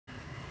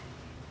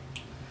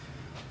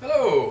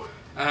Hello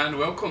and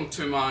welcome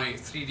to my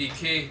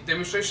 3DK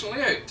demonstration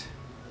layout.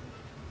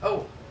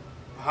 Oh,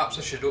 perhaps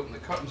I should open the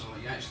curtains and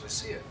let you actually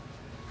see it.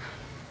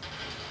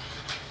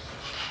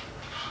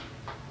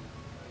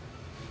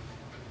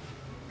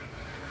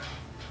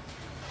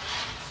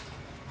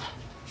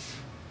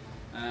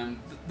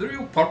 The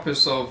real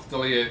purpose of the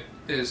layout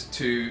is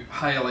to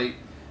highlight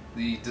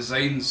the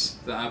designs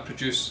that I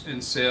produce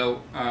and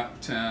sell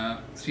at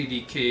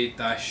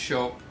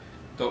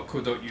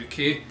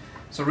 3dk-shop.co.uk.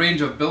 It's a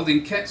range of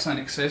building kits and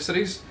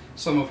accessories,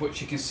 some of which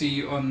you can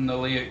see on the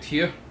layout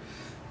here.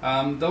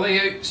 The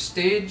layout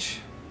stage,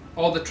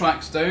 all the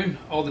tracks down,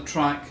 all the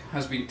track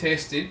has been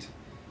tested.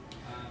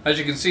 As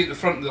you can see at the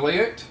front of the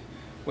layout,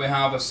 we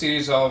have a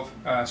series of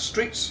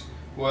streets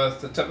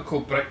with the typical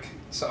brick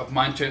sort of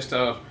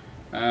Manchester,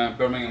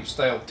 Birmingham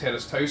style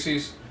terraced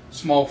houses,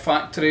 small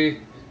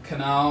factory,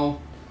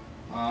 canal.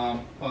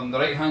 On the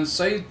right hand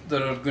side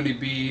there are going to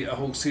be a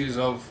whole series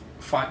of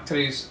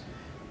factories.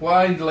 What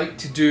I'd like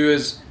to do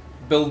is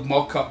build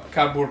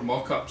cardboard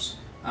mock-ups,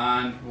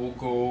 and we'll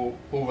go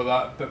over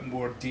that a bit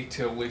more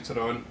detail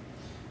later on.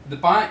 The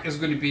back is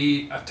going to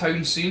be a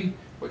town scene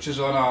which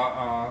is on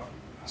a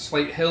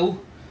slight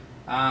hill,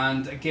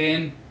 and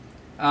again,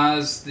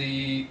 as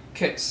the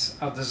kits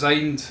are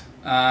designed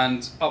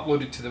and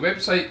uploaded to the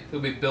website, they'll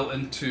be built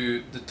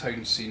into the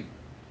town scene.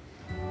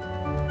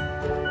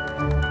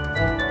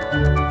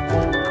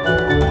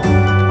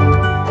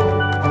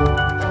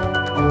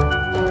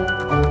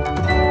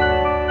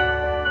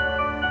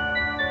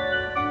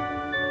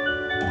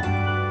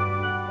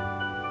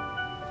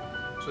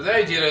 So the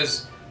idea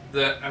is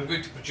that I'm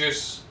going to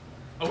produce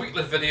a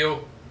weekly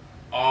video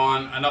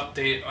on an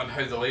update on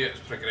how the layout is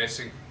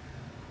progressing.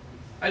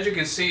 As you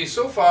can see,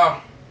 so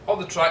far all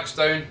the tracks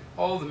down,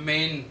 all the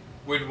main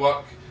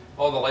woodwork,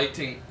 all the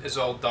lighting is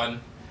all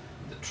done.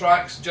 The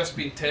track's just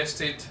been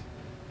tested,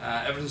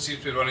 everything seems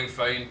to be running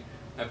fine.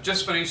 I've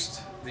just finished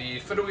the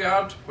fiddle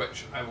yard,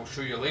 which I will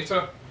show you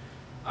later.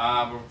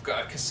 We've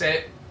got a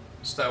cassette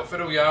style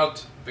fiddle yard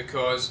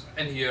because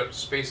in here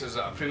space is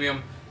at a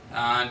premium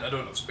and I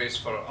don't have space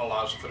for a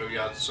large fiddle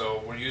yard,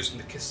 so we're using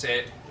the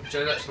cassette, which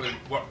has actually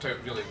worked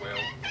out really well.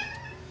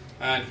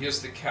 And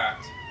here's the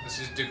cat. This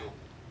is Dougal.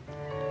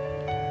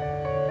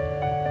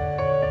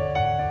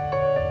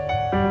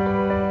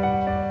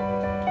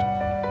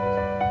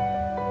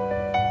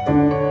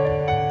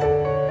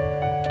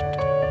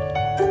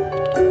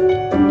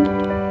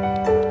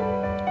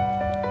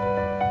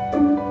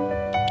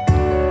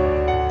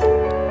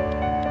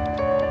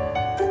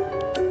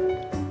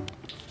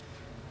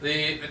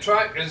 The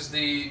track is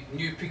the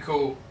new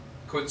Pico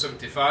Code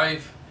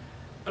 75.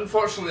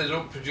 Unfortunately, they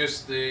don't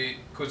produce the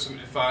Code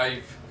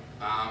 75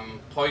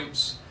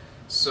 points,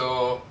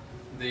 so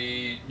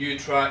the new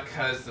track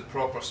has the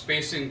proper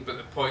spacing, but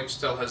the point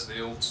still has the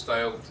old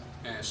styled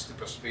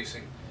sleeper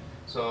spacing.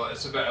 So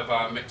it's a bit of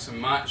a mix and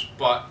match,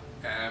 but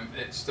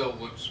it still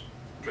looks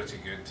pretty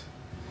good.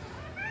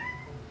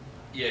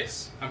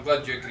 Yes, I'm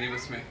glad you agree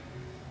with me.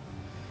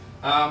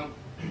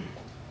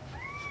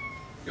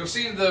 You'll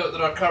see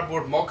there are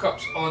cardboard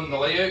mock-ups on the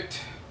layout.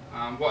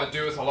 What I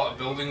do with a lot of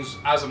buildings,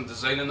 as I'm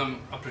designing them,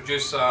 I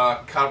produce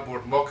a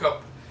cardboard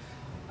mock-up,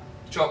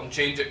 chop and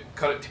change it,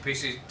 cut it to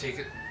pieces, take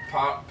it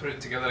apart, put it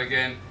together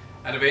again,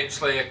 and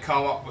eventually I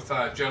come up with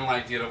a general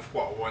idea of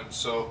what I want.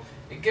 So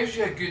it gives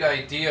you a good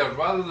idea,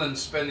 rather than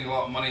spending a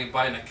lot of money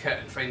buying a kit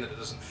and find that it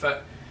doesn't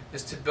fit,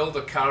 is to build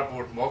a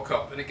cardboard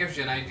mock-up, and it gives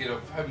you an idea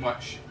of how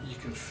much you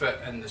can fit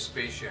in the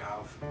space you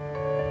have.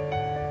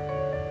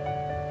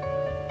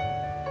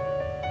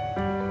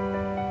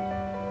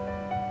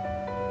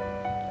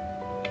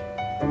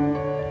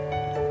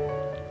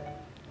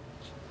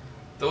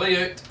 The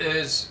layout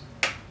is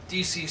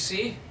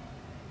DCC,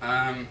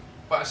 but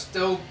I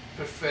still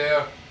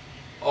prefer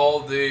all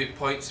the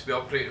points to be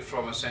operated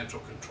from a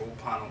central control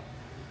panel.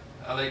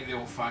 I like the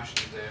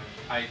old-fashioned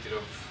idea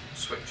of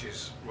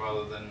switches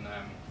rather than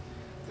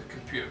the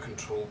computer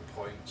controlled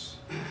points.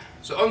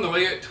 So on the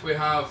layout we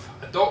have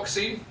a dock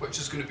scene, which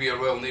is going to be a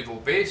Royal Naval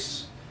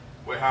base.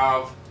 We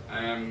have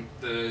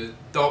the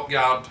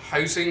dockyard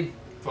housing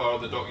for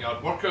the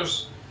dockyard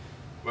workers.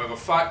 We have a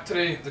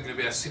factory. There's going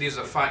to be a series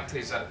of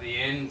factories at the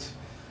end.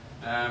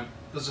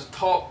 There's a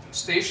top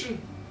station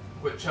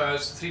which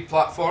has 3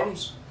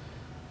 platforms.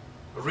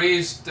 A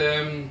raised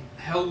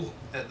hill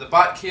at the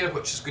back here,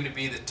 which is going to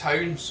be the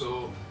town,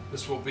 so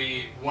this will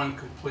be one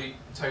complete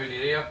town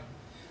area.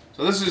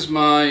 So this is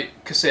my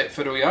cassette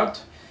fiddle yard.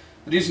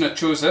 The reason I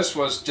chose this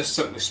was just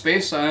simply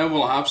space. I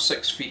will have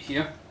 6 feet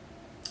here,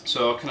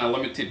 so kind of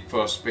limited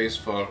for space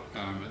for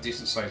a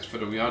decent sized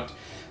fiddle yard.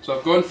 So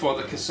I've gone for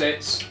the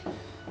cassettes,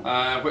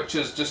 which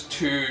is just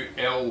 2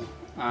 L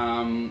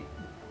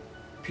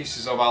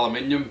pieces of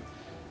aluminium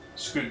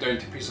screwed down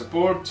to a piece of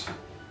board,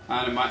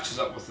 and it matches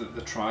up with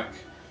the track.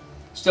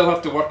 Still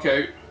have to work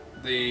out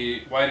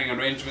the wiring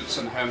arrangements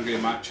and how I'm going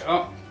to match it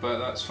up, but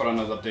that's for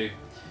another day.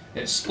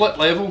 It's split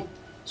level,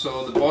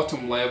 so the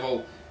bottom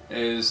level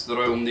is the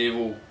Royal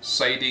Naval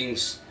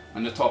sidings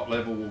and the top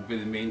level will be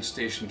the main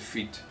station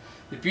feed.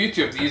 The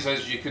beauty of these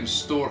is you can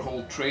store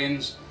whole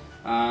trains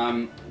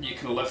You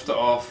can lift it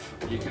off,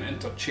 you can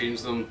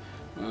interchange them.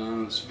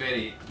 It's a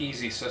very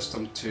easy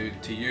system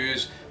to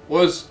use.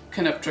 Was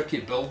kind of tricky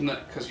building it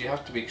because you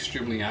have to be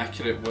extremely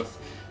accurate with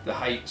the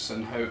heights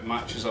and how it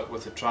matches up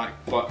with the track,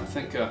 but I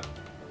think I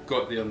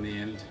got there in the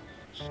end.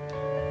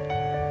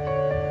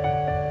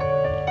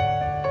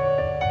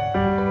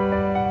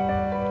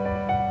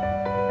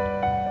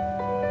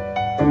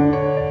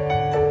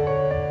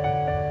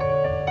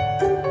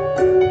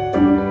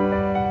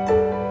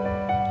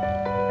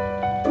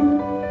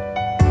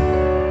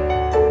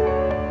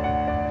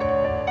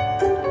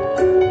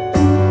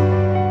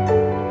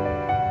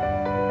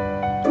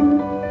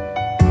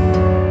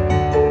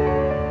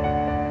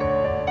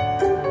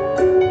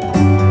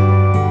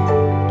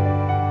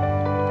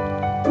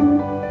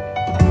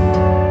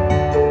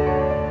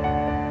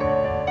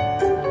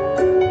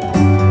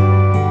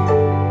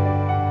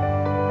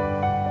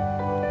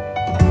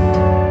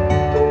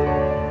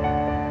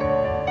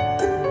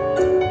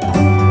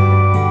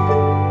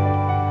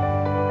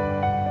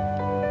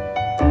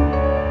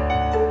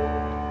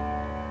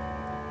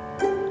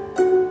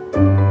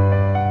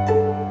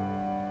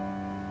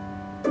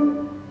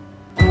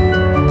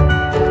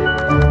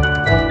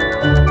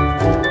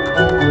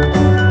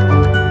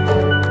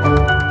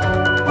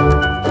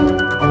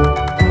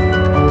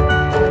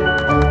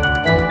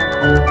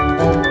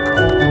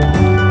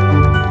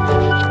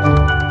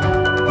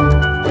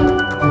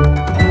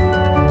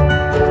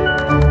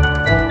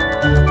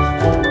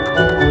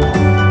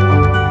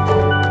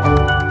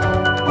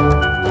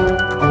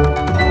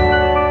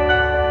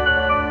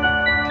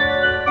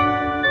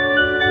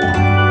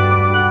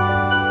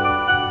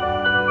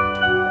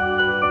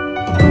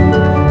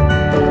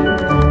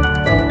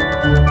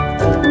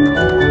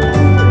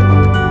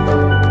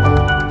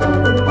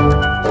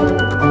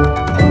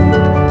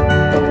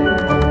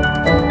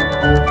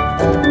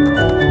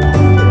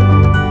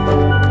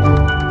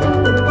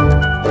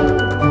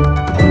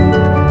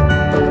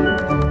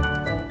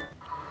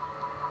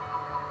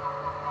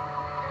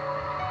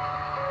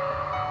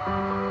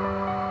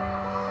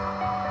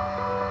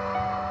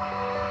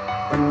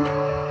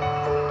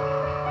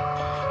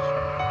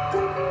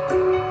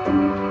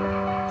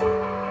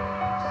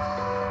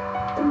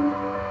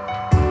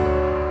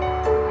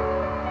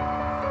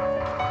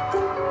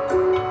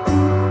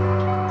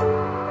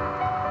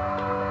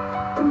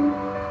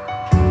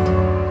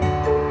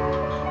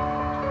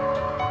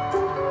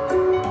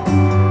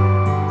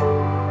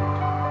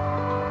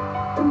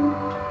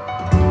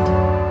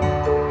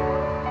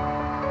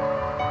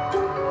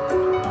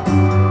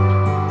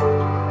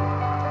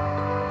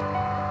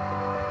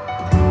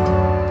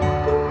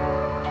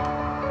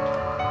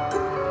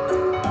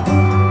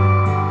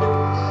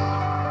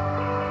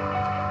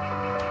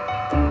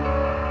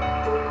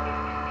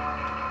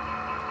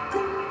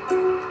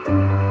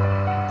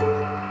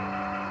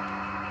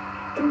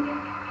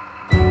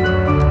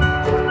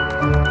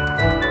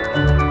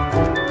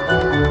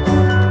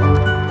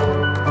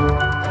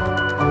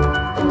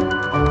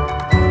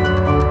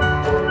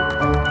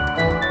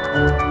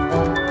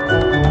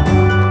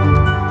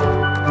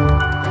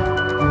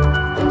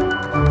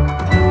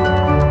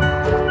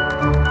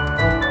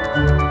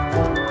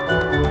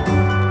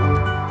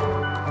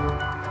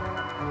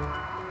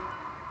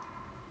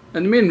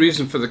 And the main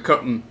reason for the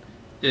curtain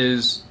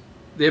is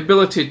the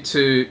ability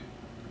to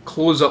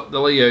close up the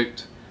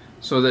layout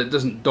so that it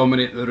doesn't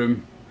dominate the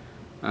room.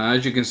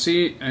 As you can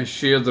see, I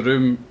share the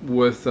room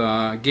with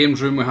a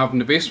games room we have in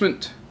the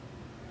basement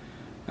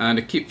and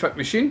a keep fit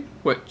machine,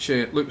 which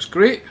looks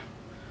great.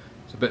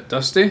 It's a bit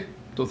dusty,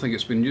 don't think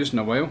it's been used in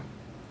a while.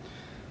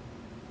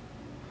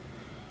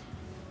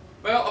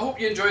 Well, I hope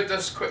you enjoyed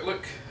this quick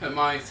look at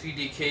my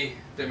 3DK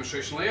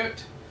demonstration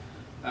layout.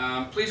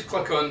 Please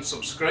click on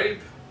subscribe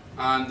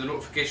and the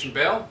notification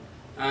bell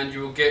and you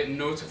will get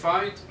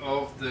notified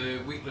of the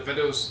weekly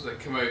videos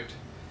that come out.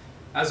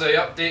 As I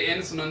update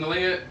anything on the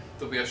layout,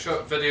 there'll be a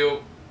short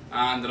video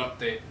and an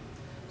update.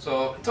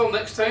 So until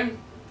next time,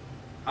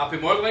 happy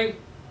modelling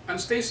and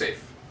stay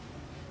safe.